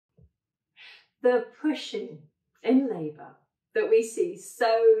The pushing in labour that we see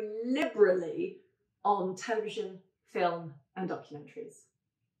so liberally on television, film and documentaries.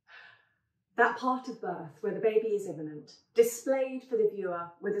 That part of birth where the baby is imminent, displayed for the viewer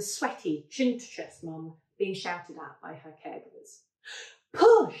with a sweaty, chin-to-chest mum being shouted at by her caregivers.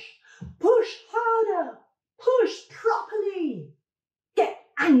 Push! Push harder! Push properly! Get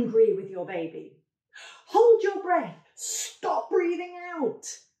angry with your baby. Hold your breath. Stop breathing out.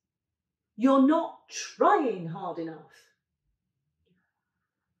 You're not trying hard enough.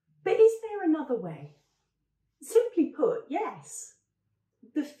 But is there another way? Simply put, yes.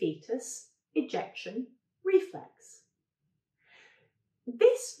 The fetus ejection reflex.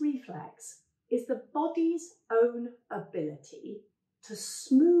 This reflex is the body's own ability to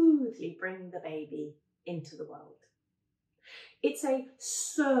smoothly bring the baby into the world. It's a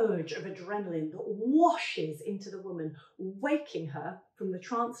surge of adrenaline that washes into the woman, waking her from the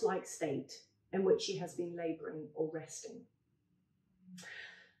trance-like state in which she has been labouring or resting.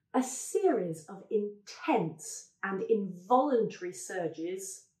 A series of intense and involuntary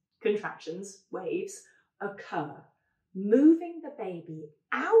surges, contractions, waves, occur, moving the baby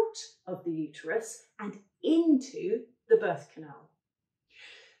out of the uterus and into the birth canal.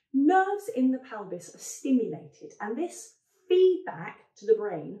 Nerves in the pelvis are stimulated, and this feedback to the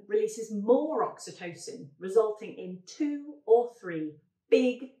brain releases more oxytocin, resulting in 2 or 3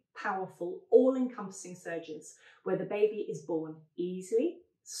 big, powerful, all-encompassing surges where the baby is born easily,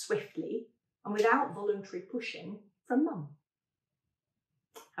 swiftly, and without voluntary pushing from mum.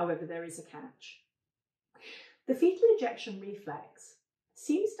 However, there is a catch. The fetal ejection reflex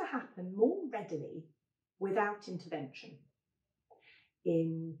seems to happen more readily without intervention.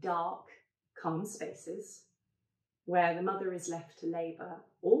 In dark, calm spaces, where the mother is left to labour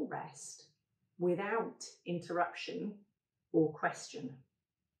or rest without interruption or question.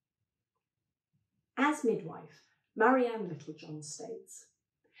 As midwife Marianne Littlejohn states,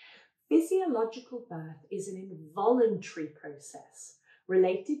 physiological birth is an involuntary process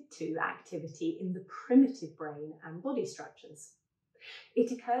related to activity in the primitive brain and body structures.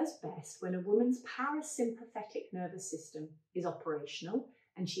 It occurs best when a woman's parasympathetic nervous system is operational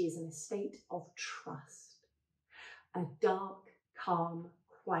and she is in a state of trust. A dark, calm,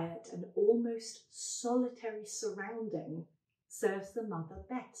 quiet and almost solitary surrounding serves the mother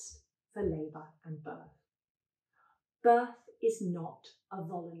best for labour and birth. Birth is not a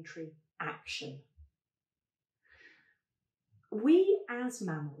voluntary action. We as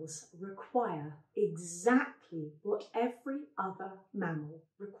mammals require exactly what every other mammal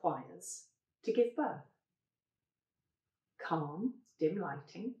requires to give birth. Calm, dim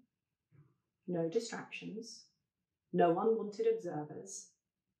lighting, no distractions, no unwanted observers,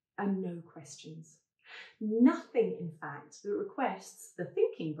 and no questions. Nothing, in fact, that requests the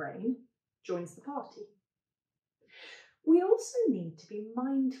thinking brain joins the party. We also need to be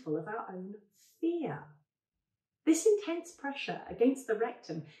mindful of our own fear. This intense pressure against the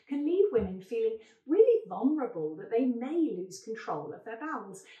rectum can leave women feeling really vulnerable that they may lose control of their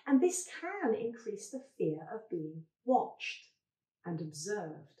bowels, and this can increase the fear of being watched and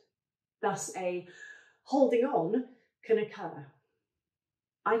observed. Thus, a holding on can occur.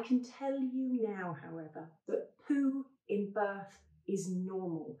 I can tell you now, however, that poo in birth is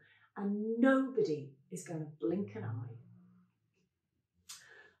normal and nobody is going to blink an eye.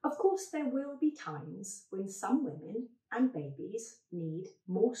 Of course, there will be times when some women and babies need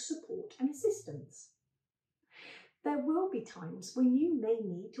more support and assistance. There will be times when you may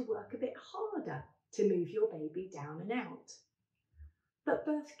need to work a bit harder to move your baby down and out. But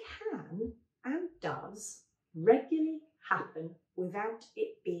birth can and does regularly happen without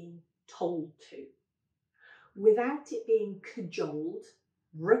it being told to, without it being cajoled,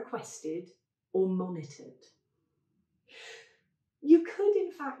 requested, or monitored. You could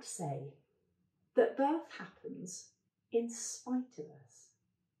in fact say that birth happens in spite of us,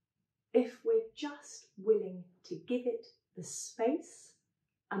 if we're just willing to give it the space,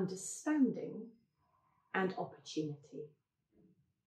 understanding, and opportunity.